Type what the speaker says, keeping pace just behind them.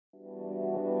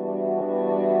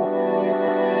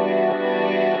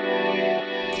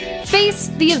Face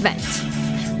the Event.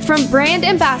 From brand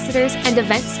ambassadors and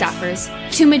event staffers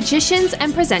to magicians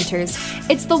and presenters,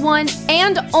 it's the one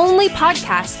and only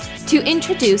podcast to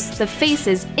introduce the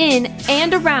faces in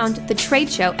and around the trade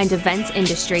show and events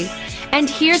industry. And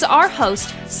here's our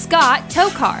host, Scott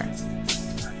Tokar.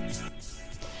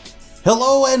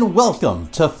 Hello and welcome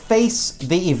to Face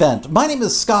the Event. My name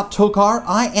is Scott Tokar.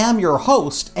 I am your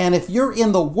host, and if you're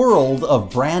in the world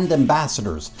of brand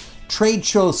ambassadors, trade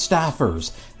show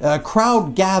staffers,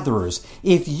 crowd gatherers,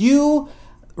 if you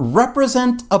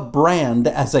represent a brand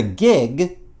as a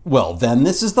gig, well, then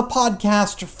this is the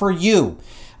podcast for you.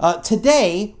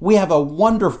 Today, we have a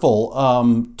wonderful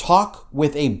talk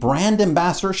with a brand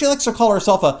ambassador. She likes to call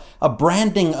herself a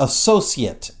branding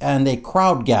associate and a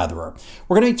crowd gatherer.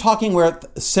 We're going to be talking with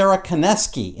Sarah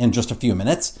Koneski in just a few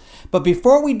minutes. But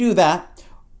before we do that,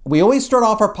 we always start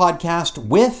off our podcast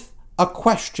with a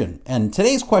question. And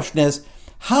today's question is,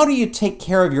 how do you take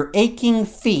care of your aching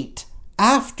feet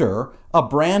after a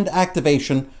brand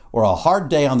activation or a hard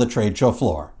day on the trade show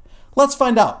floor? Let's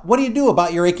find out. What do you do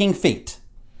about your aching feet?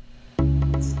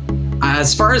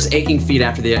 As far as aching feet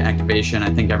after the activation,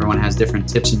 I think everyone has different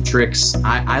tips and tricks.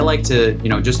 I like to,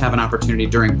 just have an opportunity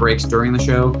during breaks during the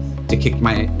show to kick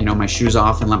my shoes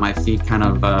off and let my feet kind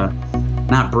of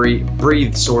not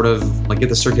breathe, sort of like get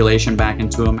the circulation back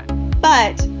into them.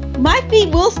 But my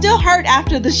feet will still hurt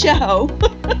after the show,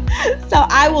 so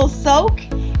I will soak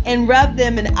and rub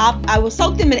them I will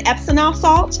soak them in Epsom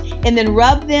salt and then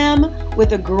rub them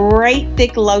with a great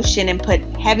thick lotion and put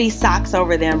heavy socks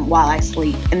over them while I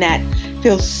sleep. And that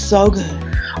feels so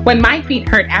good. When my feet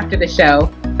hurt after the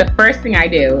show, the first thing I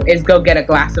do is go get a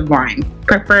glass of wine,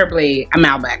 preferably a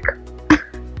Malbec.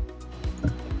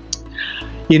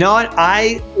 You know what?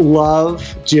 I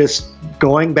love just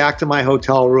going back to my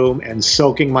hotel room and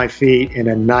soaking my feet in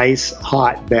a nice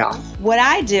hot bath. What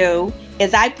I do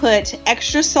is I put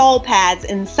extra sole pads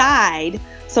inside,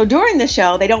 so during the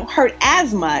show they don't hurt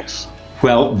as much.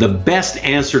 Well, the best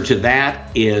answer to that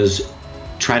is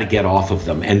try to get off of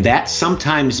them. And that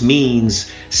sometimes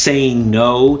means saying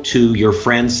no to your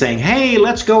friends, saying, hey,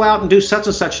 let's go out and do such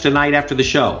and such tonight after the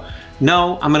show.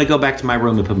 No, I'm going to go back to my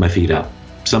room and put my feet up.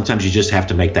 Sometimes you just have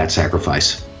to make that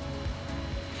sacrifice.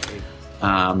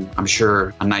 I'm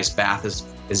sure a nice bath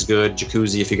is good.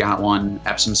 Jacuzzi if you got one.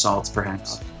 Epsom salts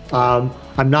perhaps. I'm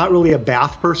not really a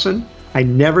bath person. I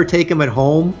never take them at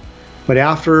home. But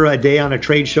after a day on a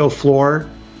trade show floor,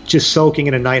 just soaking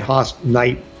in a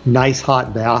nice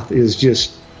hot bath is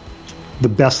just the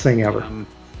best thing ever.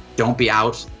 Don't be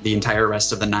out the entire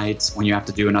rest of the night when you have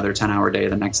to do another 10-hour day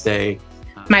the next day.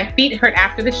 My feet hurt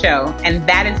after the show, and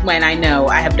that is when I know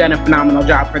I have done a phenomenal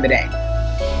job for the day.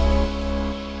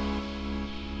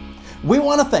 We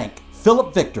want to thank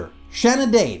Philip Victor,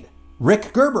 Shannon Dade,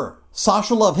 Rick Gerber,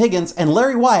 Sasha Love Higgins, and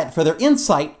Larry Wyatt for their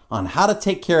insight on how to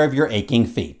take care of your aching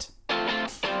feet.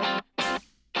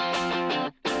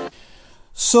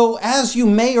 So, as you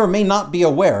may or may not be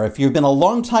aware, if you've been a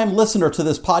long-time listener to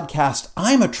this podcast,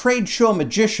 I'm a trade show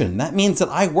magician. That means that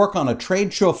I work on a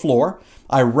trade show floor.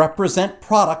 I represent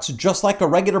products just like a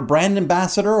regular brand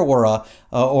ambassador or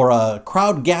a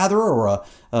crowd gatherer or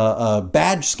a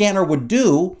badge scanner would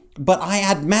do, but I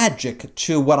add magic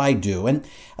to what I do. And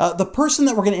the person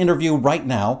that we're going to interview right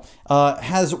now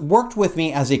has worked with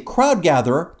me as a crowd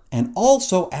gatherer and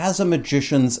also as a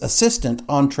magician's assistant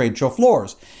on trade show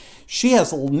floors. She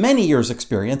has many years'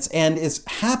 experience and is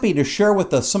happy to share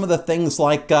with us some of the things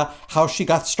like how she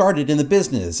got started in the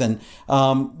business and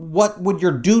what would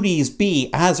your duties be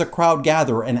as a crowd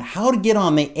gatherer and how to get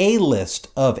on the A-list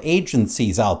of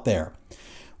agencies out there.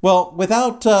 Well,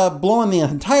 without blowing the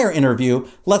entire interview,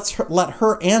 let's let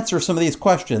her answer some of these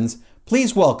questions.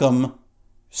 Please welcome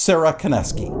Sarah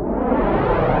Koneski.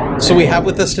 So we have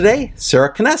with us today,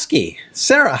 Sarah Koneski.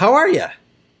 Sarah, how are you?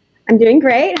 I'm doing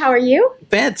great. How are you?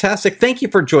 Fantastic. Thank you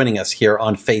for joining us here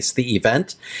on Face the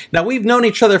Event. Now, we've known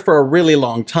each other for a really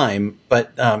long time,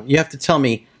 but you have to tell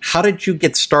me, how did you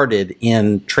get started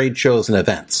in trade shows and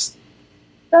events?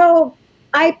 So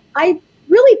I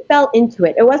really fell into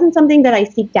it. It wasn't something that I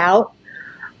seeked out.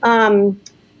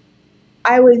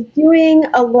 I was doing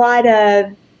a lot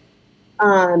of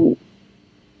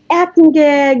acting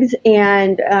gigs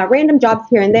and random jobs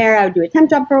here and there. I would do a temp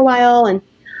job for a while, and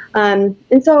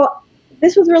so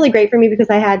this was really great for me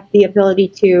because I had the ability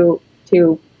to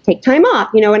take time off.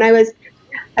 And I was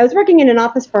working in an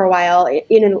office for a while,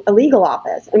 in a legal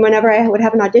office, and whenever I would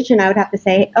have an audition, I would have to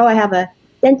say, "Oh, I have a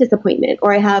dentist appointment,"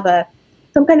 or "I have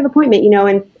some kind of appointment,"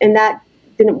 and that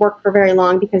didn't work for very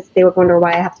long because they would wonder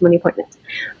why I have so many appointments.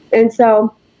 And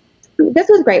so this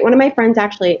was great. One of my friends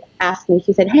actually asked me,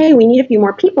 she said, hey, we need a few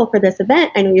more people for this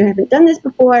event. I know you haven't done this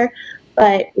before,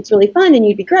 but it's really fun and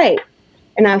you'd be great.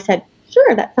 And I said,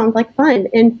 sure, that sounds like fun.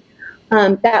 And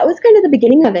that was kind of the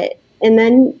beginning of it. And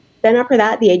then after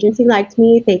that, the agency liked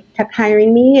me. They kept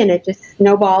hiring me, and it just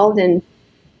snowballed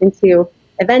into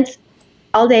events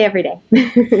all day, every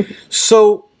day.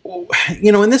 So,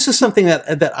 and this is something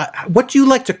what do you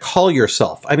like to call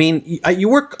yourself? I mean, you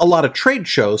work a lot of trade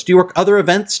shows. Do you work other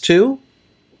events too?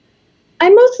 I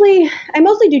mostly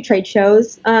do trade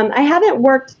shows. I haven't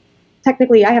worked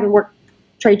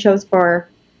trade shows for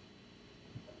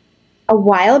a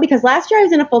while, because last year I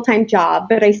was in a full-time job,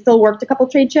 but I still worked a couple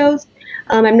trade shows.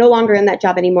 I'm no longer in that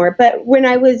job anymore. But when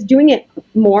I was doing it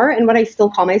more, and what I still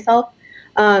call myself,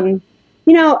 a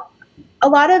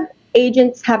lot of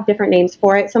agents have different names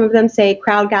for it. Some of them say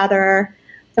crowd gatherer.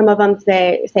 Some of them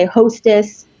say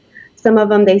hostess. Some of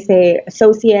them, they say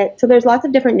associate. So there's lots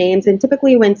of different names. And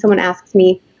typically when someone asks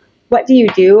me, what do you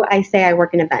do? I say I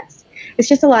work in events. It's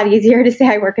just a lot easier to say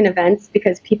I work in events,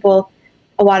 because people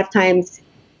a lot of times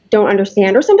don't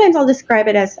understand. Or sometimes I'll describe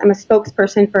it as I'm a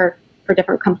spokesperson for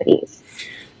different companies.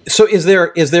 So is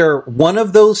there one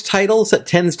of those titles that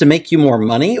tends to make you more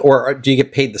money, or do you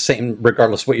get paid the same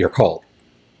regardless of what you're called?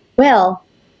 Well,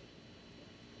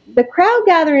 the crowd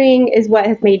gathering is what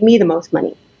has made me the most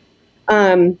money.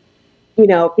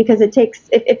 Because it takes,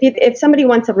 if somebody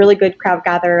wants a really good crowd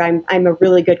gatherer, I'm a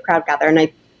really good crowd gatherer. And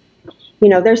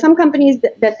there's some companies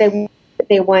that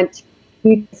they want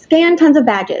you to scan tons of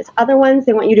badges. Other ones,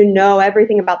 they want you to know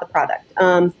everything about the product.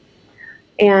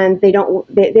 And they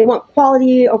want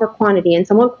quality over quantity, and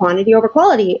some want quantity over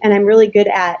quality. And I'm really good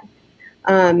at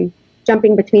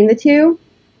jumping between the two.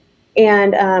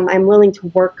 And I'm willing to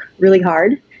work really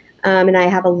hard. And I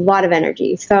have a lot of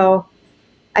energy. So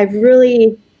I've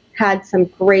really had some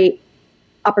great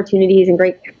opportunities and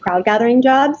great crowd gathering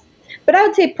jobs. But I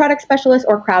would say product specialist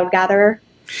or crowd gatherer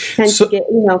tends to get,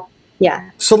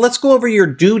 yeah. So let's go over your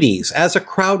duties as a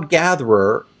crowd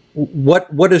gatherer.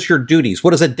 What is your duties?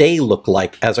 What does a day look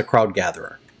like as a crowd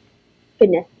gatherer?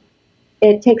 Goodness.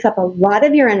 It takes up a lot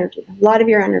of your energy,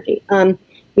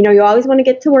 you always want to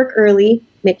get to work early.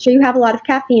 Make sure you have a lot of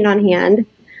caffeine on hand,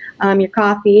 your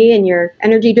coffee and your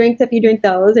energy drinks if you drink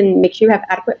those, and make sure you have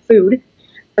adequate food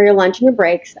for your lunch and your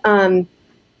breaks. But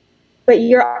what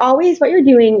you're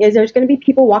doing is there's going to be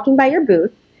people walking by your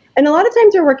booth. And a lot of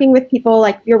times you're working with people,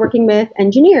 like you're working with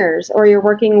engineers, or you're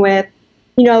working with,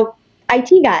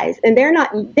 IT guys, and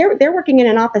they're working in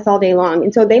an office all day long.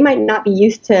 And so they might not be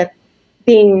used to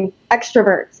being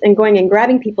extroverts and going and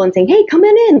grabbing people and saying, hey, come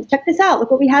in, check this out.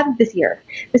 Look what we have this year.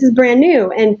 This is brand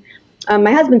new. And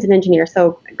my husband's an engineer,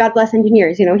 so God bless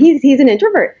engineers. He's an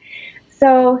introvert.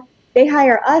 So they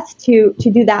hire us to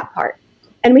do that part.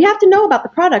 And we have to know about the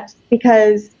product,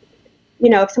 because,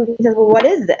 if somebody says, well, what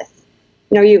is this?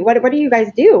 What do you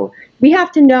guys do? We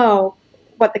have to know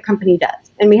what the company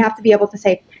does. And we have to be able to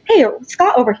say, hey,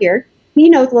 Scott over here, he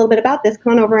knows a little bit about this.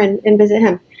 Come on over and visit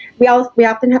him. We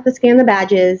often have to scan the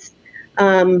badges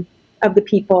of the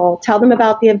people, tell them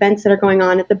about the events that are going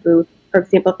on at the booth. For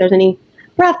example, if there's any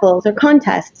raffles or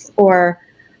contests or,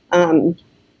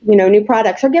 new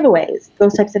products or giveaways,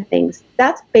 those types of things.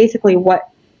 That's basically what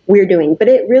we're doing. But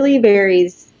it really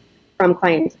varies from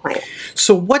client to client.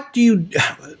 So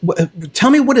tell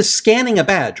me, what is scanning a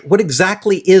badge? What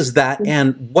exactly is that,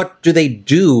 and what do they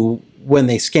do when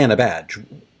they scan a badge?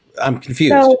 I'm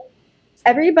confused. So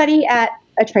everybody at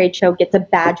a trade show gets a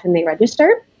badge when they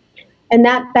register, and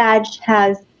that badge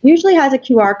usually has a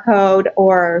QR code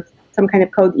or some kind of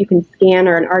code that you can scan,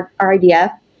 or an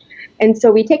RIDF. And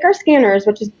so we take our scanners,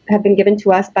 which have been given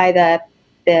to us by the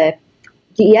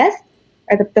GES,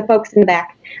 or the folks in the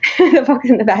back,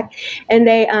 and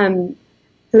they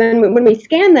so then when we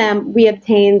scan them, we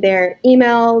obtain their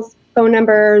emails, phone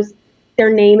numbers, their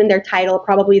name and their title,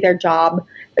 probably their job,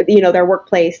 their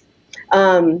workplace.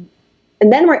 And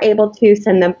then we're able to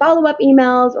send them follow-up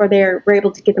emails, or we're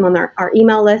able to get them on our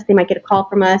email list. They might get a call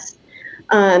from us.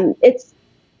 It's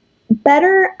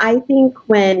better, I think,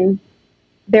 when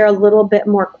they're a little bit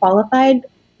more qualified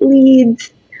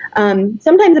leads.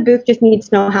 Sometimes a booth just needs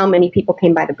to know how many people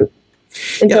came by the booth.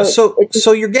 And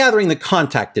so you're gathering the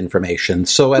contact information.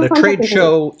 So at a trade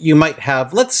show, you might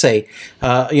have, let's say,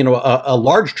 a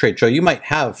large trade show, you might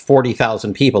have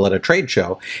 40,000 people at a trade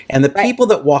show. And the people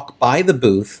that walk by the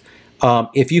booth,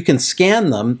 if you can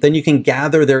scan them, then you can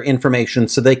gather their information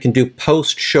so they can do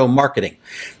post-show marketing.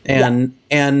 And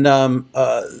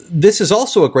this is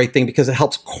also a great thing because it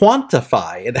helps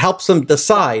quantify. It helps them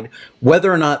decide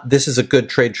whether or not this is a good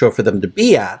trade show for them to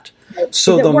be at.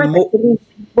 So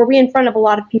were we in front of a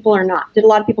lot of people or not? Did a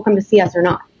lot of people come to see us or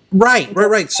not?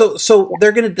 Right. So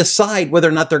they're going to decide whether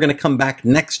or not they're going to come back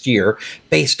next year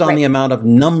based on the amount of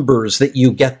numbers that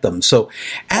you get them. So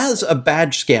as a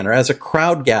badge scanner, as a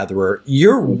crowd gatherer,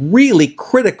 you're really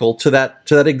critical to that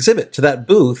exhibit, to that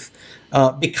booth,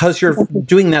 because you're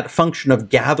doing that function of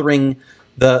gathering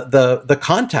the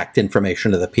contact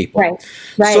information of the people. Right.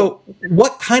 So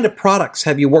what kind of products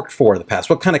have you worked for in the past?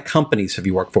 What kind of companies have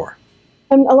you worked for?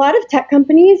 A lot of tech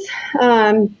companies.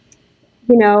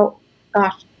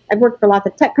 I've worked for lots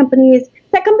of tech companies.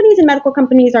 Tech companies and medical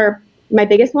companies are my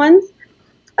biggest ones.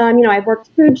 I've worked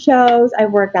food shows,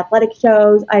 I've worked athletic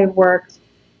shows,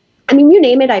 you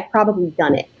name it, I've probably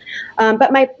done it.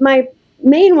 But my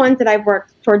main ones that I've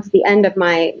worked towards the end of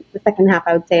the second half,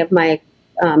 I would say, of my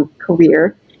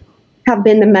career have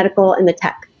been the medical and the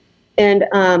tech. And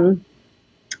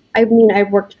I've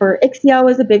worked for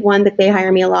Ixio is a big one that they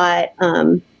hire me a lot.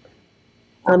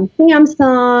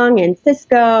 Samsung and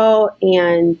Cisco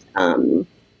and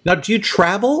now, do you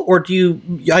travel, or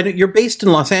you're based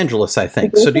in Los Angeles, I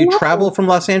think. So do you travel from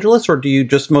Los Angeles, or do you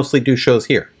just mostly do shows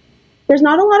here? There's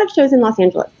not a lot of shows in Los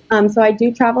Angeles. So I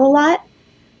do travel a lot.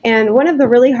 And one of the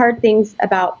really hard things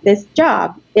about this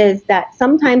job is that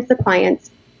sometimes the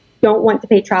clients don't want to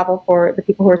pay travel for the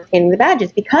people who are scanning the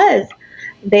badges because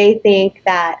they think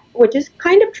that, which is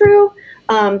kind of true,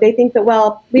 they think that,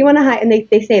 well, we want to hire, and they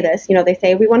say this, they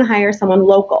say, we want to hire someone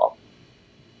local.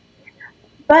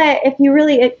 But if you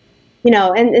really,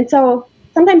 and so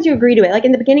sometimes you agree to it. Like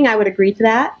in the beginning, I would agree to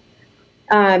that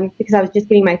because I was just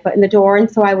getting my foot in the door. And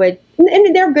so I would,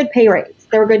 and they're good pay rates.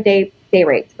 They were good day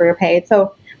rates for your pay.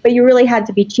 So, but you really had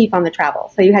to be cheap on the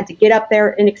travel. So you had to get up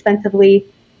there inexpensively,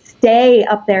 stay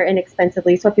up there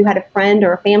inexpensively. So if you had a friend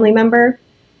or a family member,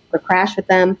 or crash with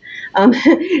them, and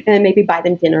maybe buy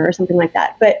them dinner or something like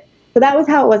that. But so that was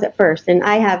how it was at first. And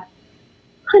I have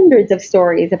hundreds of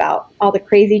stories about all the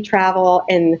crazy travel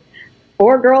and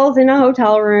 4 girls in a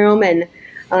hotel room. And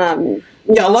a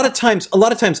lot of times,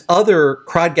 other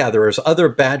crowd gatherers, other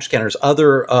badge scanners,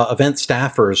 other event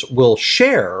staffers will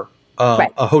share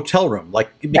a hotel room,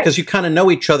 because you kind of know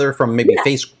each other from maybe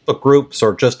Facebook groups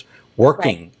or just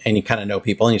working, and you kind of know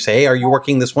people, and you say, hey, are you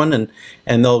working this one?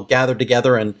 And they'll gather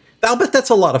together, and I'll bet that's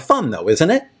a lot of fun, though,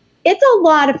 isn't it? It's a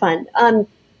lot of fun.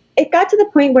 It got to the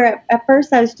point where at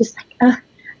first I was just like, I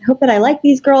hope that I like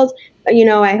these girls.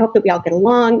 I hope that we all get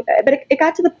along. But it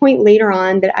got to the point later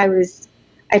on that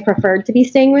I preferred to be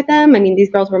staying with them. I mean, these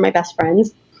girls were my best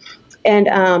friends. And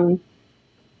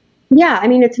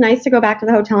it's nice to go back to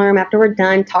the hotel room after we're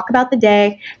done, talk about the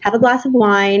day, have a glass of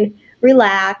wine,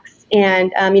 relax.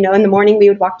 And, in the morning we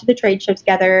would walk to the trade show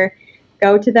together,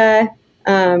 go to the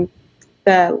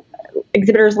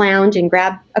exhibitors lounge and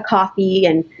grab a coffee.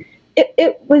 And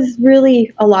it was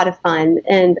really a lot of fun.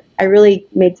 And I really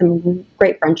made some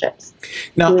great friendships.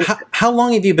 Now, how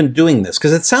long have you been doing this?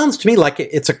 Because it sounds to me like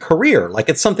it's a career, like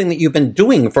it's something that you've been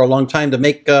doing for a long time to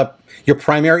make your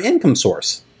primary income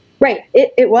source. Right.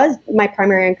 It was my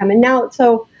primary income. And now,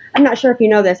 so I'm not sure if you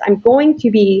know this, I'm going to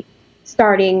be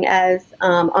starting as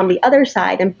on the other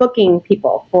side and booking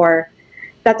people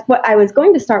that's what I was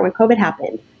going to start when COVID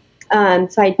happened.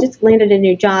 So I just landed a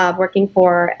new job working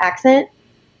for Accent.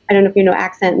 I don't know if you know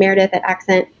Accent, Meredith at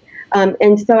Accent.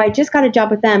 And so I just got a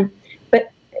job with them,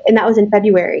 and that was in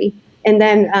February. And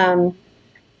then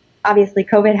obviously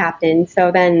COVID happened.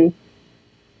 So then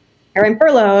I'm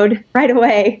furloughed right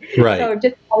away. Right. So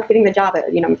just getting the job,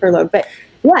 I'm furloughed. But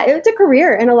yeah, it's a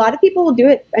career, and a lot of people will do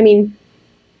it. I mean,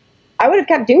 I would have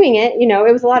kept doing it.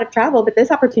 It was a lot of travel, but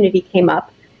this opportunity came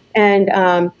up,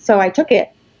 and so I took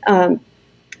it.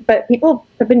 But people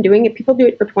have been doing it. People do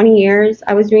it for 20 years.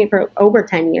 I was doing it for over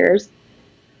 10 years.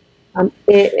 And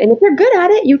if you're good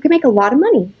at it, you can make a lot of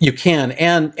money. You can,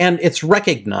 and it's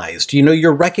recognized.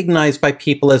 You're recognized by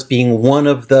people as being one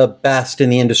of the best in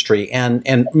the industry.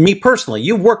 And me personally,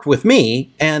 you've worked with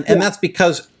me, and that's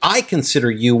because I consider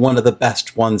you one of the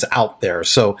best ones out there.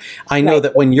 So I know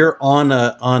that when you're on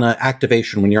a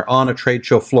activation, when you're on a trade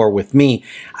show floor with me,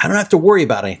 I don't have to worry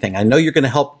about anything. I know you're going to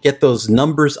help get those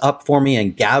numbers up for me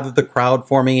and gather the crowd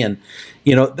for me, and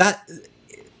that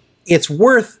it's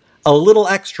worth a little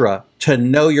extra to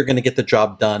know you're going to get the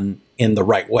job done in the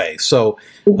right way. So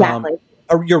exactly.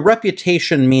 Your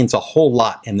reputation means a whole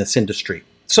lot in this industry.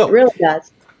 So it really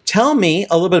does. Tell me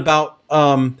a little bit about,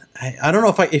 I don't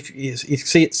know if you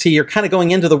see, you're kind of going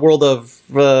into the world of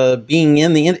being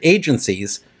in the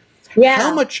agencies. Yeah.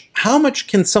 How much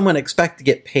can someone expect to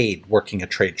get paid working a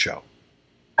trade show?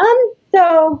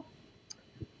 So,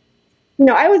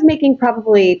 I was making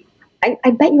probably,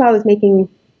 I bet you I was making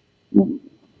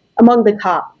among the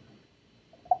top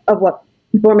of what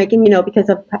people were making, because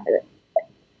of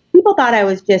people thought I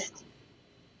was just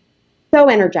so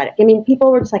energetic. I mean,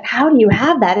 people were just like, how do you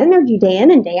have that energy day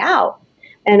in and day out?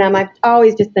 And I've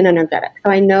always just been energetic.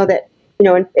 So I know that,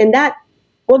 and that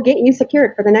will get you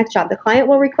secured for the next job. The client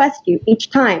will request you each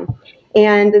time.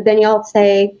 And then you'll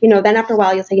say, then after a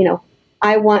while you'll say,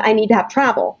 I need to have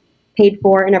travel paid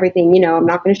for and everything. I'm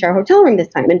not going to share a hotel room this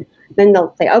time. And then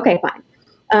they'll say, okay, fine.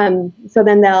 So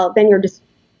then you're just,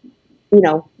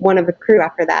 one of the crew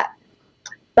after that.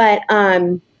 But,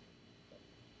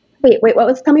 wait, what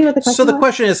was coming with the question? So the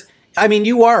question is, I mean,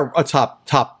 you are a top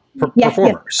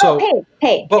performer. Yes. So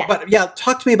pay. But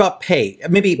talk to me about pay.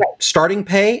 Maybe starting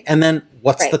pay, and then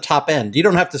what's the top end? You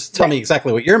don't have to tell me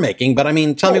exactly what you're making, but I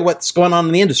mean, tell me what's going on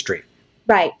in the industry.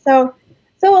 Right. So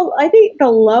I think the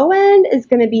low end is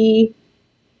going to be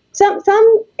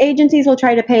some agencies will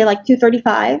try to pay like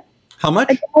 $235. How much?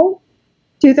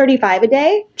 $235 a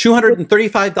day.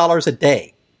 $235 a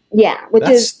day. Yeah,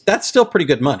 that's still pretty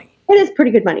good money. It is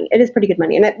pretty good money.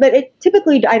 But it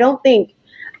typically, I don't think,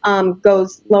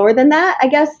 goes lower than that. I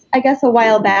guess a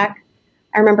while back,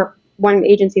 I remember one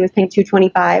agency was paying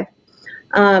 $225.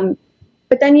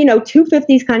 But then, $250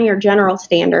 is kind of your general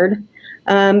standard.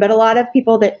 But a lot of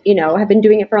people that, have been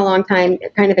doing it for a long time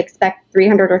kind of expect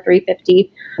 $300 or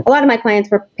 $350. A lot of my clients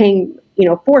were paying,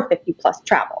 $450 plus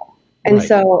travel. And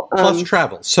so plus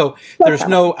travel. So there's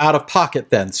no out of pocket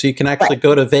then. So you can actually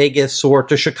go to Vegas or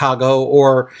to Chicago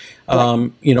or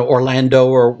Orlando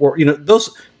or those.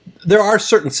 There are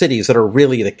certain cities that are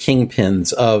really the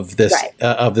kingpins of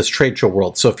this trade show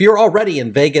world. So if you're already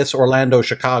in Vegas, Orlando,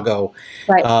 Chicago,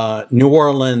 New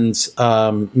Orleans,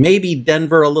 maybe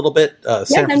Denver a little bit,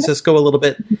 San Francisco a little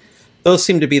bit, those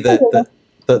seem to be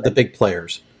the big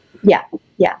players. Yeah.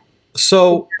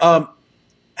 So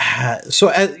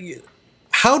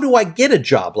how do I get a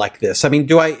job like this? I mean,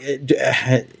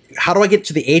 how do I get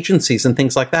to the agencies and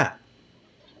things like that?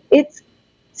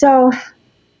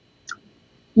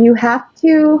 You have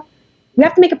to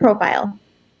make a profile.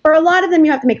 For a lot of them,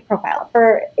 you have to make a profile.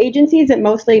 For agencies that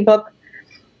mostly book,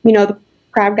 the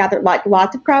crowd gather,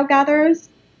 lots of crowd gatherers.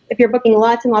 If you're booking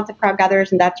lots and lots of crowd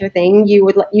gatherers and that's your thing, you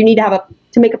need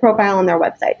to make a profile on their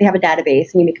website. They have a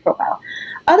database and you make a profile.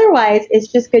 Otherwise, it's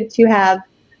just good to have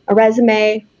a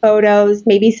resume, photos,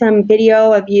 maybe some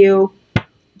video of you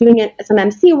doing some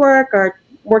MC work or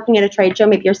working at a trade show.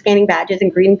 Maybe you're scanning badges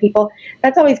and greeting people.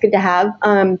 That's always good to have.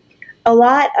 A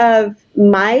lot of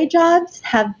my jobs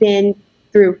have been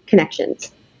through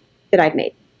connections that I've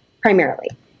made, primarily.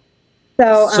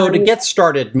 So to get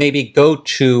started, maybe go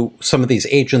to some of these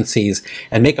agencies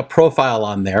and make a profile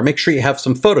on there. Make sure you have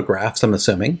some photographs, I'm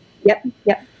assuming. Yep.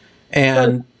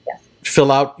 And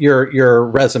fill out your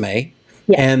resume.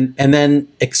 Yes. And then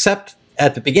accept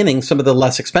at the beginning some of the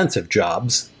less expensive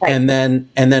jobs, and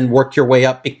then work your way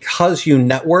up. Because you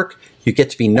network, you get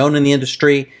to be known in the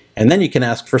industry, and then you can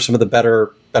ask for some of the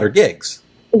better gigs.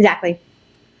 Exactly.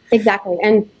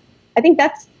 And I think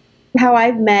that's how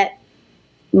I've met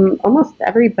almost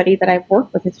everybody that I've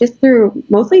worked with. It's just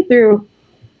mostly through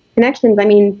connections. I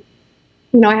mean,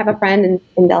 I have a friend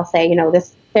and they'll say,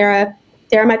 this Sarah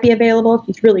might be available.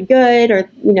 She's really good, or,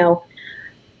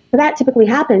 so that typically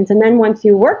happens. And then once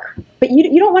you work, but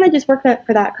you don't want to just work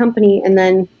for that company and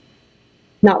then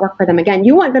not work for them again.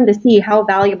 You want them to see how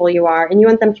valuable you are, and you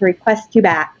want them to request you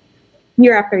back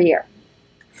year after year.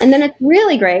 And then it's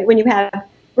really great when you have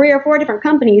 3 or 4 different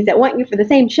companies that want you for the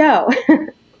same show.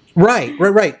 Right.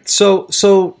 So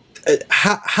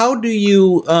how do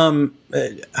you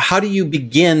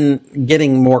begin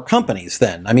getting more companies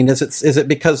then? I mean, is it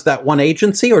because that one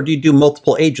agency, or do you do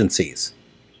multiple agencies?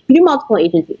 You do multiple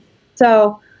agencies.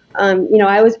 So,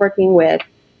 I was working with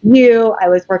you. I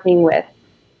was working with,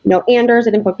 Anders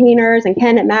at Info Painters, and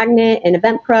Ken at Magnet, and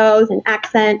Event Pros, and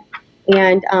Accent,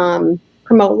 and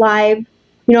Promote Live.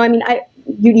 I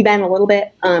UDBen a little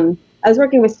bit. I was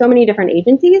working with so many different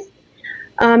agencies.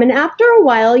 And after a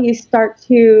while, you start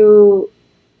to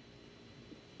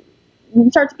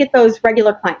get those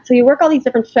regular clients. So you work all these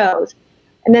different shows,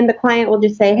 and then the client will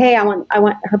just say, "Hey, I want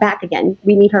her back again.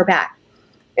 We need her back."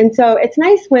 And so it's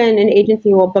nice when an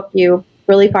agency will book you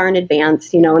really far in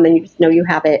advance, and then you just know you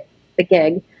have the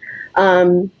gig.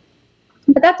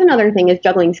 But that's another thing, is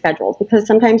juggling schedules, because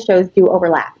sometimes shows do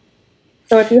overlap.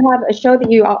 So if you have a show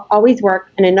that you always work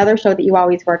and another show that you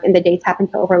always work, and the dates happen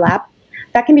to overlap,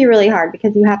 that can be really hard,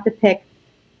 because you have to pick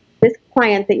this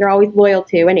client that you're always loyal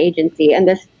to, an agency, and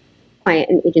this client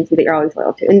and agency that you're always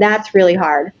loyal to. And that's really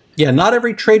hard. Yeah, not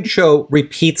every trade show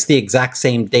repeats the exact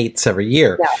same dates every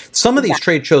year. No, Some of these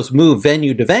trade shows move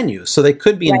venue to venue. So they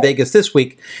could be in Vegas this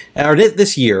week, or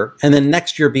this year, and then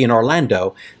next year be in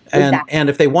Orlando. And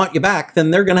if they want you back,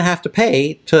 then they're going to have to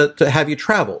pay to have you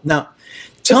travel. Now,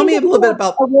 Tell me a little bit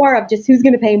about a war of just who's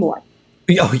going to pay more.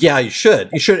 Oh, yeah, you should.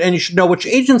 And you should know which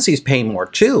agencies pay more,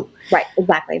 too. Right,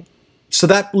 exactly. So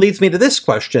that leads me to this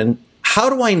question. How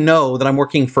do I know that I'm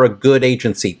working for a good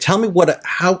agency? Tell me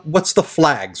what's the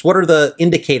flags? What are the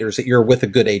indicators that you're with a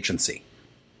good agency?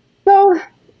 So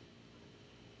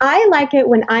I like it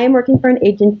when I am working for an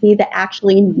agency that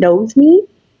actually knows me.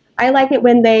 I like it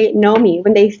when they know me.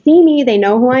 When they see me, they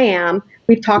know who I am.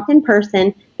 We've talked in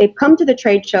person. They've come to the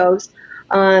trade shows.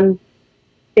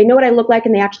 They know what I look like,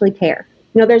 and they actually care.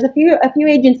 There's a few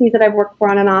agencies that I've worked for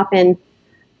on and off, and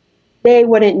they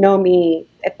wouldn't know me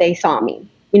if they saw me,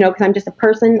 because I'm just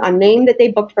a name that they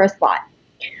booked for a slot.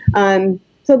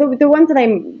 So the ones that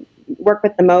I work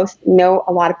with the most know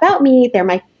a lot about me. They're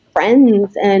my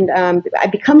friends, and I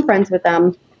become friends with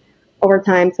them over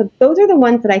time. So those are the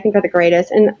ones that I think are the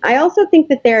greatest. And I also think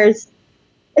that it's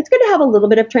good to have a little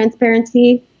bit of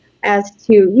transparency as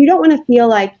to, you don't want to feel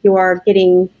like you're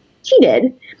getting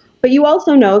cheated, but you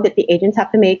also know that the agents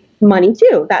have to make money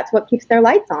too. That's what keeps their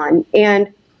lights on.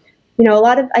 And,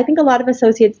 I think a lot of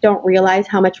associates don't realize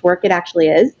how much work it actually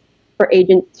is for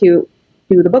agents to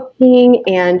do the booking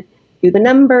and do the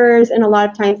numbers. And a lot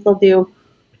of times they'll do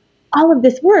all of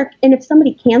this work. And if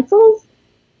somebody cancels,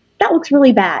 that looks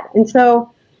really bad. And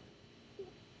so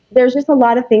there's just a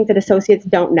lot of things that associates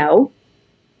don't know.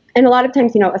 And a lot of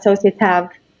times, associates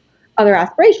have other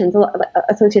aspirations.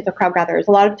 Associates are crowd gatherers.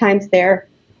 A lot of times they're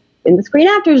in the Screen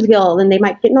Actors Guild and they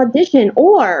might get an audition,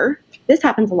 or this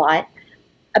happens a lot,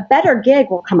 a better gig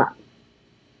will come up.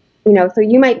 So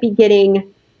you might be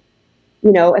getting,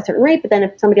 a certain rate, but then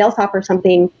if somebody else offers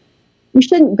something, you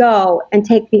shouldn't go and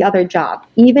take the other job,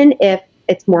 even if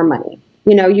it's more money.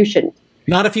 You shouldn't.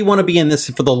 Not if you want to be in this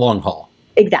for the long haul.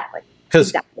 Exactly.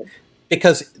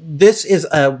 Because this is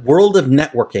a world of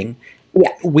networking.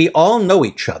 Yes. We all know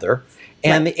each other,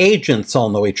 and the agents all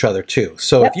know each other too.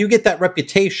 So if you get that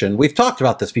reputation, we've talked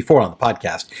about this before on the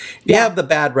podcast. If you have the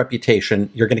bad reputation,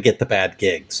 you're going to get the bad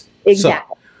gigs.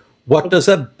 Exactly. So what does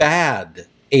a bad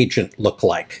agent look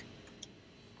like?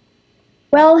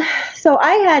 Well, so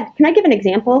can I give an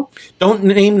example? Don't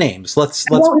name names. I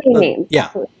won't name names. Yeah.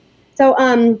 Absolutely. So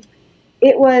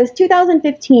it was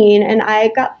 2015, and I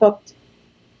got booked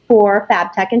for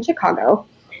FabTech in Chicago,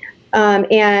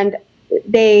 and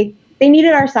they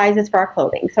needed our sizes for our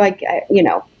clothing. So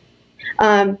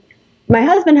my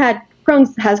husband has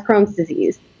Crohn's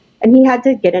disease, and he had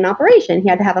to get an operation. He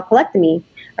had to have a colectomy,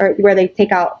 or where they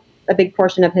take out a big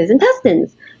portion of his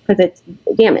intestines because it's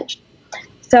damaged.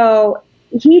 So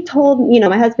he told,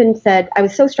 my husband said, I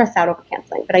was so stressed out over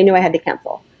canceling, but I knew I had to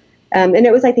cancel. And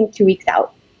it was, I think, 2 weeks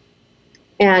out.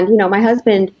 And, my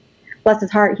husband, bless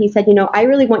his heart, he said, I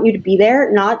really want you to be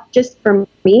there, not just for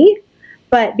me,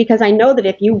 but because I know that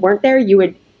if you weren't there, you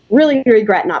would really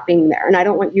regret not being there. And I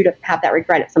don't want you to have that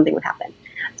regret if something would happen.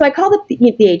 So I called up the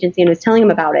agency and was telling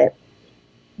them about it.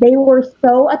 They were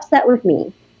so upset with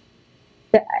me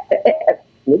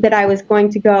that I was going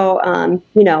to go,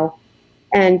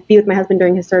 and be with my husband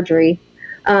during his surgery.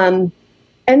 And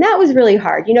that was really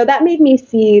hard. That made me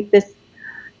see this,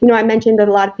 I mentioned that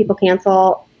a lot of people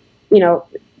cancel,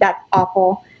 that's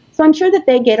awful. So I'm sure that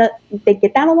they get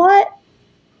that a lot.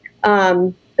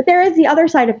 But there is the other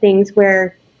side of things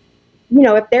where,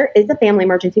 if there is a family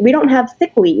emergency, we don't have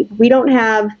sick leave. We don't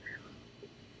have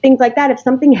things like that. If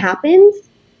something happens,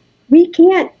 we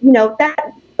can't,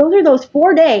 those are those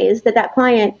 4 days that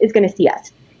client is going to see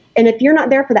us. And if you're not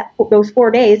there for those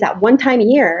 4 days, that one time a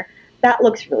year, that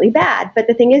looks really bad. But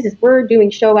the thing is we're doing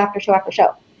show after show after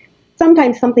show.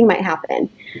 Sometimes something might happen.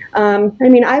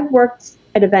 I've worked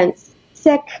at events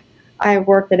sick. I've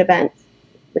worked at events,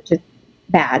 which is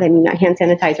bad. I hand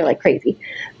sanitizer like crazy.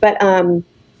 But that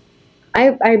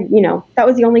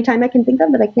was the only time I can think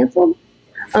of that I canceled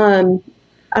out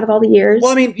of all the years.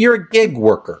 Well, you're a gig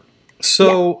worker.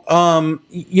 So,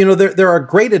 there are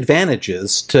great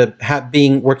advantages to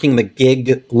working the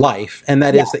gig life, and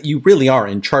that is that you really are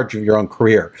in charge of your own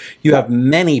career. You have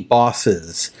many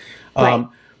bosses.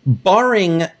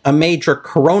 Barring a major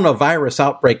coronavirus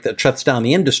outbreak that shuts down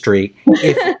the industry,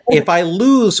 if I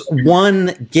lose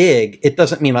one gig, it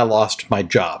doesn't mean I lost my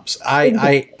jobs.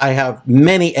 I have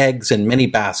many eggs in many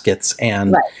baskets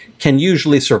and can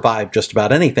usually survive just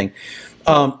about anything.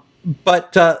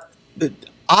 But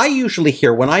I usually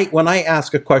hear when I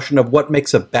ask a question of what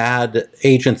makes a bad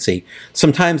agency,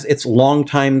 sometimes it's long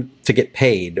time to get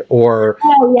paid, or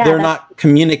they're not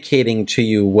communicating to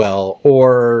you well,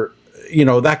 or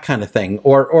that kind of thing,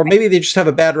 or maybe they just have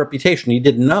a bad reputation you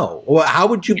didn't know.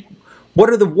 What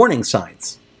are the warning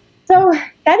signs? So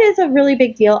that is a really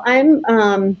big deal. I'm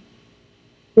the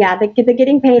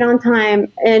getting paid on time,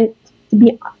 and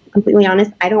completely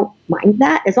honest, I don't mind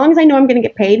that as long as I know I'm going to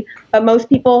get paid. But most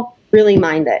people really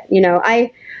mind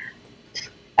it.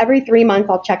 Every 3 months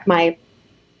I'll check my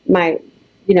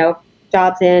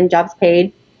jobs in, jobs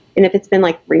paid. And if it's been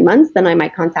like 3 months, then I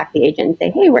might contact the agent and say,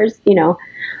 hey,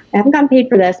 I haven't gotten paid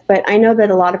for this. But I know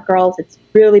that a lot of girls, it's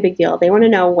really big deal. They want to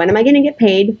know, when am I going to get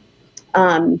paid?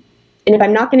 And if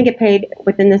I'm not going to get paid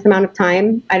within this amount of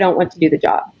time, I don't want to do the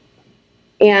job.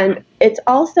 And it's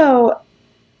also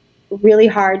really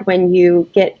hard when you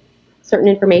get certain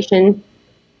information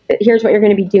that here's what you're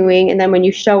going to be doing. And then when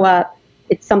you show up,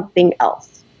 it's something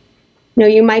else.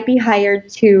 You might be hired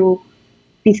to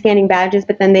be scanning badges,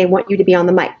 but then they want you to be on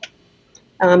the mic.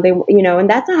 And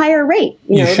that's a higher rate.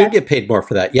 You should get paid more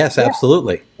for that. Yes,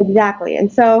 absolutely. Exactly.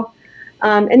 And so,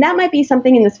 and that might be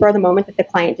something in the spur of the moment that the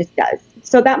client just does.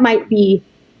 So that might be,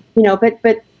 but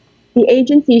the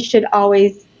agency should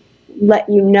always let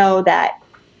you know that,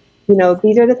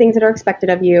 these are the things that are expected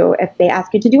of you. If they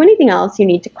ask you to do anything else, you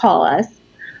need to call us.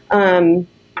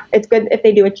 It's good if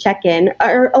they do a check-in.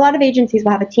 Or a lot of agencies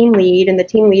will have a team lead, and the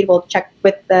team lead will check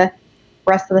with the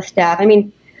rest of the staff. I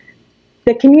mean,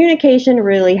 the communication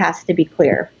really has to be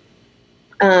clear.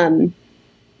 Down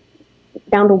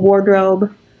to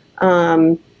wardrobe,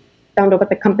 down to what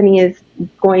the company is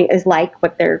like,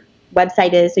 what their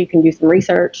website is, so you can do some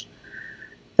research.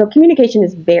 So communication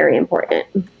is very important.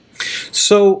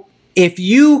 So if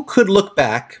you could look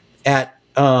back at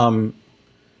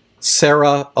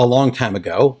Sarah a long time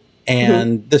ago,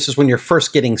 and this is when you're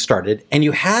first getting started, and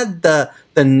you had the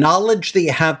knowledge that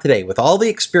you have today with all the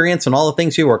experience and all the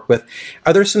things you work with,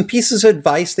 are there some pieces of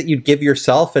advice that you'd give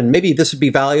yourself? And maybe this would be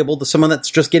valuable to someone that's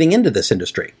just getting into this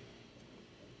industry.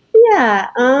 Yeah.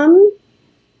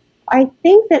 I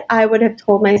think that I would have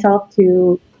told myself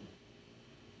to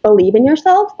believe in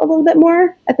yourself a little bit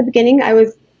more at the beginning. I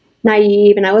was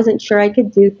naive and I wasn't sure I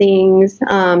could do things.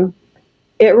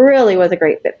 It really was a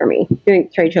great fit for me. Doing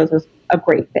trade shows was a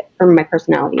great fit for my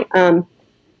personality.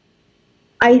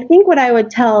 I think what I would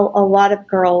tell a lot of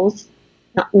girls,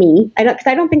 not me, because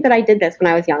I don't think that I did this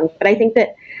when I was young, but I think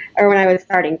that, or when I was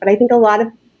starting, but I think a lot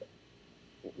of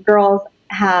girls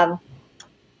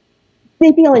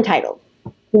they feel entitled.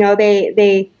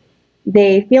 They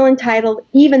feel entitled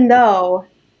even though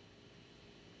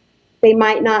they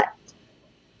might not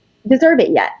deserve it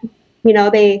yet. There's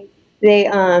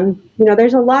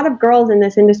a lot of girls in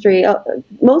this industry,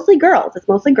 mostly girls. It's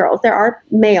mostly girls. There are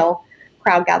male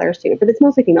crowd gatherers too, but it's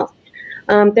mostly females.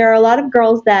 There are a lot of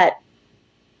girls that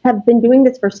have been doing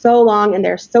this for so long, and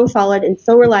they're so solid and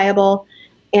so reliable,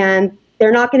 and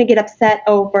they're not going to get upset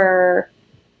over,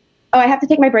 oh, I have to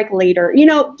take my break later.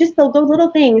 Just those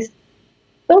little things.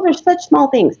 Those are such small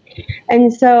things.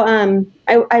 And so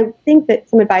I think that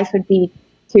some advice would be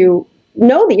to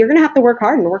know that you're going to have to work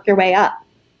hard and work your way up.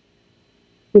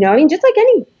 Just like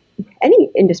any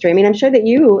industry. I'm sure that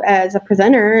you, as a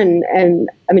presenter and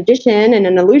a magician and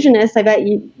an illusionist, I bet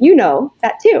you know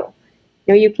that too.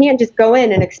 You can't just go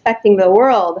in and expecting the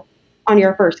world on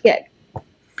your first gig.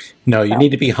 No, you need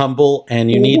to be humble,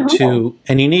 and you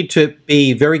need to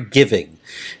be very giving,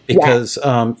 because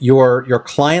your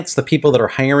clients, the people that are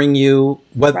hiring you,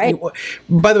 by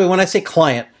the way, when I say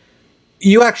client,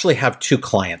 you actually have two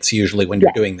clients usually when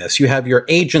you're doing this. You have your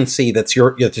agency that's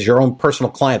your own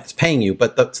personal client that's paying you,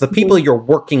 but the people you're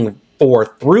working for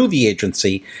through the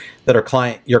agency that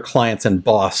are your clients and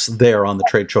boss there on the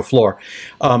trade show floor.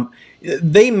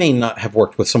 They may not have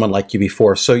worked with someone like you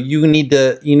before, so you need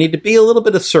to be a little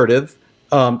bit assertive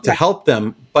to help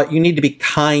them, but you need to be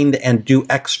kind and do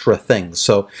extra things.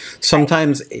 So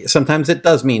sometimes it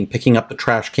does mean picking up the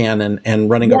trash can and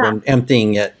running over and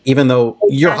emptying it, even though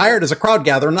you're hired as a crowd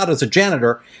gatherer, not as a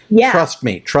janitor. Yeah. Trust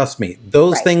me.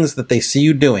 Those things that they see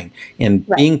you doing and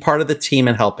being part of the team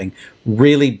and helping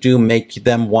really do make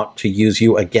them want to use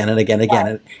you again and again and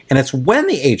again. And it's when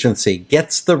the agency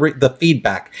gets the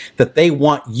feedback that they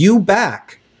want you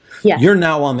back, you're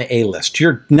now on the A list.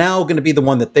 You're now going to be the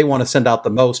one that they want to send out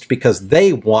the most, because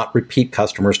they want repeat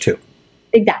customers too.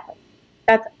 Exactly.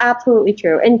 That's absolutely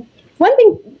true. And one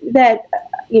thing that,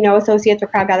 associates or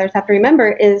crowd gatherers have to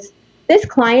remember is this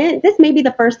client, this may be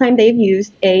the first time they've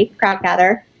used a crowd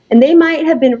gather, and they might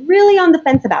have been really on the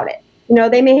fence about it.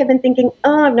 They may have been thinking,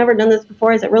 oh, I've never done this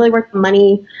before. Is it really worth the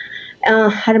money?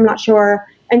 I'm not sure.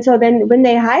 And so then when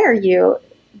they hire you,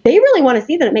 they really want to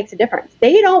see that it makes a difference.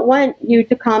 They don't want you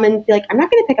to come and be like, I'm not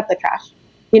going to pick up the trash.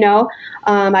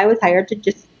 I was hired to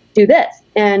just do this.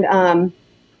 And,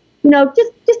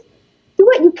 just do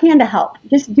what you can to help.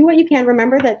 Just do what you can.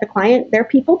 Remember that the client, they're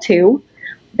people too.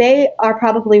 They are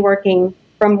probably working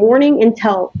from morning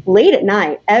until late at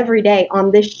night every day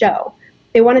on this show.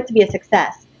 They want it to be a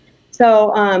success.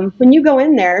 So when you go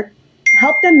in there,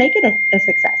 help them make it a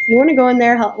success. You want to go in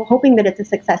there hoping that it's a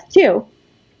success too,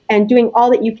 and doing all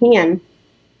that you can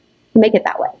to make it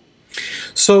that way.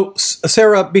 So,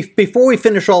 Sarah, before we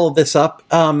finish all of this up,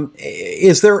 do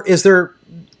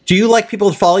you like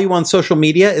people to follow you on social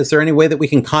media? Is there any way that we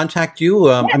can contact you?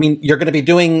 I mean, you're going to be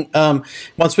doing,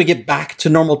 once we get back to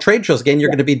normal trade shows again, you're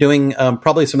going to be doing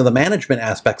probably some of the management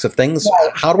aspects of things.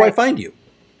 Right. How do I find you?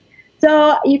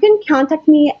 So you can contact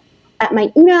me at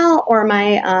my email or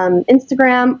my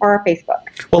Instagram or Facebook.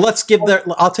 Well,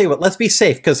 I'll tell you what, let's be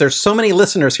safe because there's so many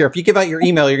listeners here. If you give out your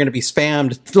email, you're going to be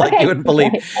spammed like you wouldn't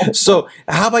believe. So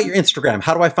how about your Instagram?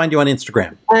 How do I find you on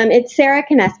Instagram? It's Sarah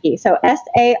Konecki. So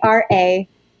SaraKonecky.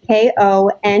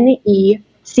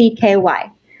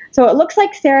 So it looks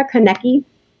like Sarah Konecki,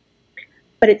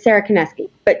 but it's Sarah Konecki.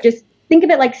 But just think of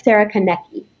it like Sarah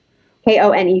Konecki.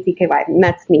 Konecky, and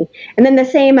that's me. And then the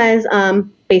same as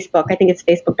Facebook. I think it's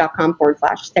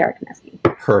facebook.com/Sarah Konecki.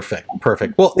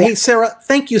 Perfect. Well, hey, Sarah,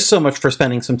 thank you so much for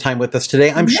spending some time with us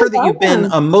today. I'm sure that you've been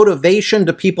a motivation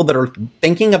to people that are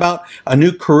thinking about a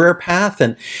new career path.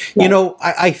 And, you know,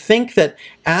 I think that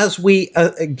as we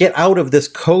get out of this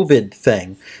COVID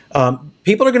thing,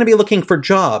 people are going to be looking for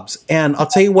jobs. And I'll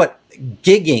tell you what,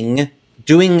 gigging,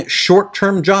 doing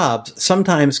short-term jobs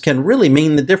sometimes can really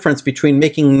mean the difference between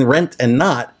making rent and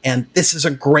not. And this is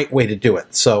a great way to do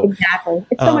it. So exactly,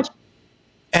 it's so much.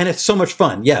 And it's so much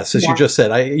fun. Yes, as you just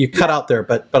said, you cut out there,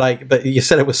 but you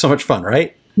said it was so much fun,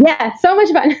 right? Yeah, so much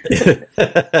fun.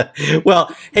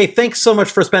 Well, hey, thanks so much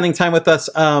for spending time with us.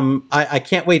 I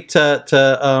can't wait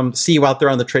to see you out there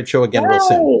on the trade show again real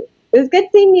soon. It was good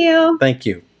seeing you. Thank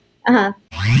you.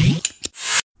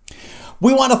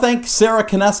 We want to thank Sarah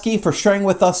Konecki for sharing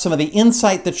with us some of the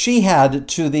insight that she had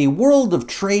to the world of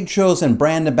trade shows and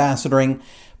brand ambassadoring.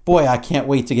 Boy, I can't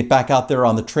wait to get back out there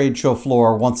on the trade show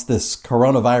floor once this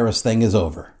coronavirus thing is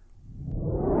over.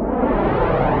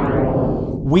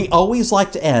 We always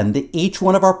like to end each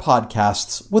one of our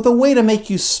podcasts with a way to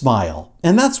make you smile,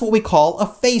 and that's what we call a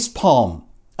face palm.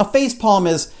 A face palm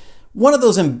is one of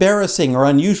those embarrassing or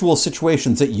unusual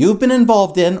situations that you've been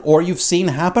involved in or you've seen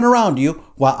happen around you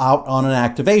while out on an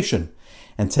activation.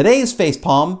 And today's face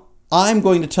palm, I'm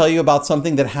going to tell you about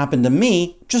something that happened to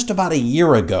me just about a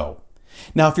year ago.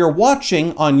 Now, if you're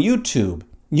watching on YouTube,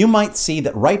 you might see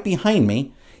that right behind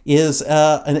me is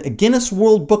a Guinness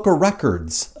World Book of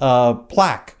Records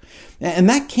plaque. And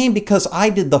that came because I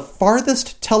did the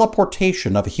farthest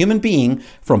teleportation of a human being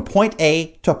from point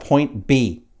A to point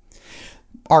B.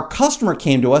 Our customer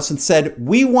came to us and said,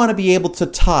 we want to be able to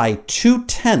tie 2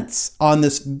 tents on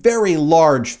this very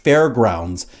large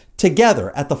fairgrounds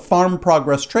together at the Farm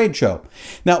Progress Trade Show.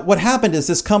 Now, what happened is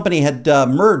this company had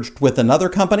merged with another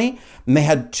company, and they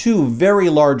had 2 very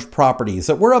large properties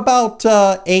that were about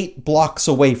 8 blocks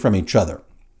away from each other.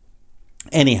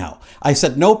 Anyhow, I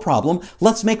said, no problem.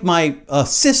 Let's make my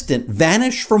assistant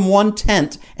vanish from one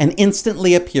tent and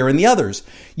instantly appear in the others.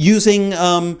 Using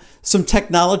some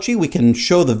technology, we can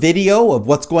show the video of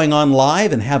what's going on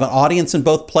live and have an audience in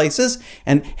both places.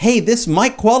 And hey, this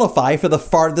might qualify for the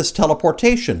farthest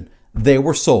teleportation. They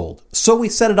were sold. So we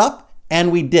set it up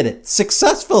and we did it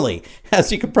successfully,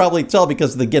 as you can probably tell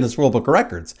because of the Guinness World Book of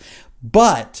Records.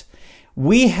 But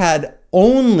we had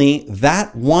only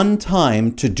that one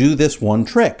time to do this one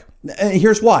trick.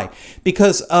 Here's why.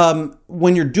 Because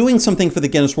when you're doing something for the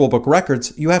Guinness World Book of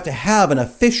Records, you have to have an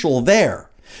official there.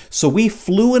 So we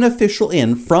flew an official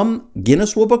in from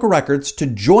Guinness World Book of Records to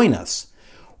join us.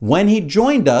 When he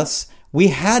joined us, we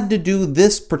had to do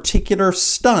this particular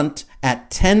stunt at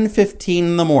 10:15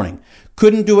 in the morning.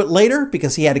 Couldn't do it later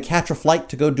because he had to catch a flight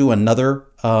to go do another,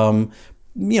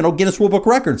 Guinness World Book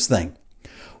of Records thing.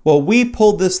 Well, we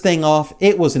pulled this thing off.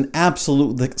 It was an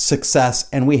absolute success,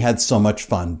 and we had so much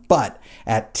fun. But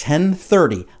at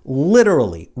 10:30,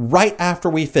 literally right after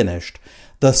we finished,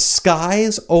 the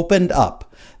skies opened up.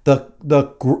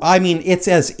 It's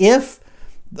as if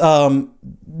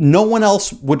no one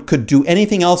else could do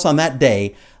anything else on that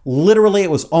day. Literally, it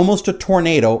was almost a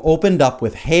tornado opened up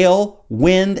with hail,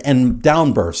 wind, and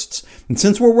downbursts. And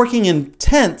since we're working in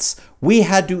tents, we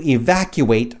had to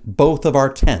evacuate both of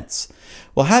our tents.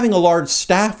 Well, having a large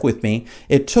staff with me,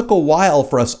 it took a while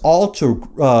for us all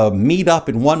to meet up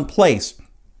in one place.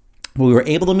 We were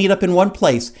able to meet up in one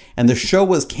place, and the show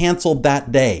was canceled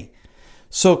that day.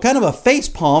 So kind of a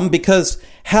facepalm, because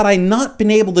had I not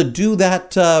been able to do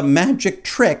that magic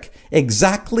trick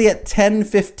exactly at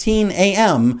 10:15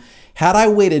 a.m., had I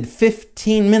waited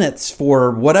 15 minutes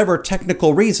for whatever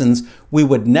technical reasons, we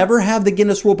would never have the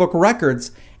Guinness World Book of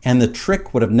Records, and the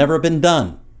trick would have never been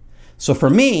done. So for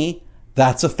me,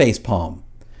 that's a facepalm.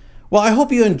 Well, I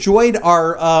hope you enjoyed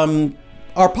our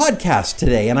podcast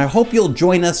today, and I hope you'll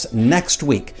join us next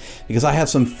week because I have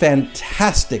some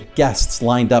fantastic guests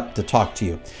lined up to talk to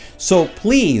you. So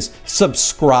please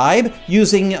subscribe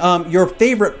using your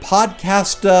favorite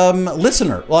podcast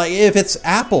listener, like if it's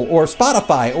Apple or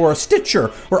Spotify or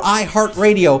Stitcher or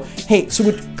iHeartRadio. Hey,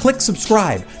 so click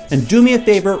subscribe and do me a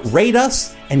favor, rate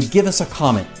us and give us a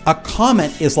comment. A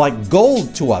comment is like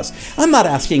gold to us. I'm not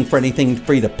asking for anything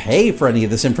for you to pay for any of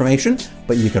this information,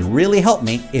 but you can really help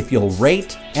me if you'll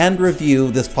rate and review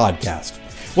this podcast.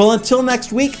 Well, until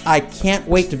next week, I can't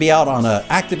wait to be out on an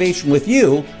activation with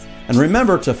you. And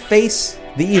remember to face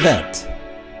the event.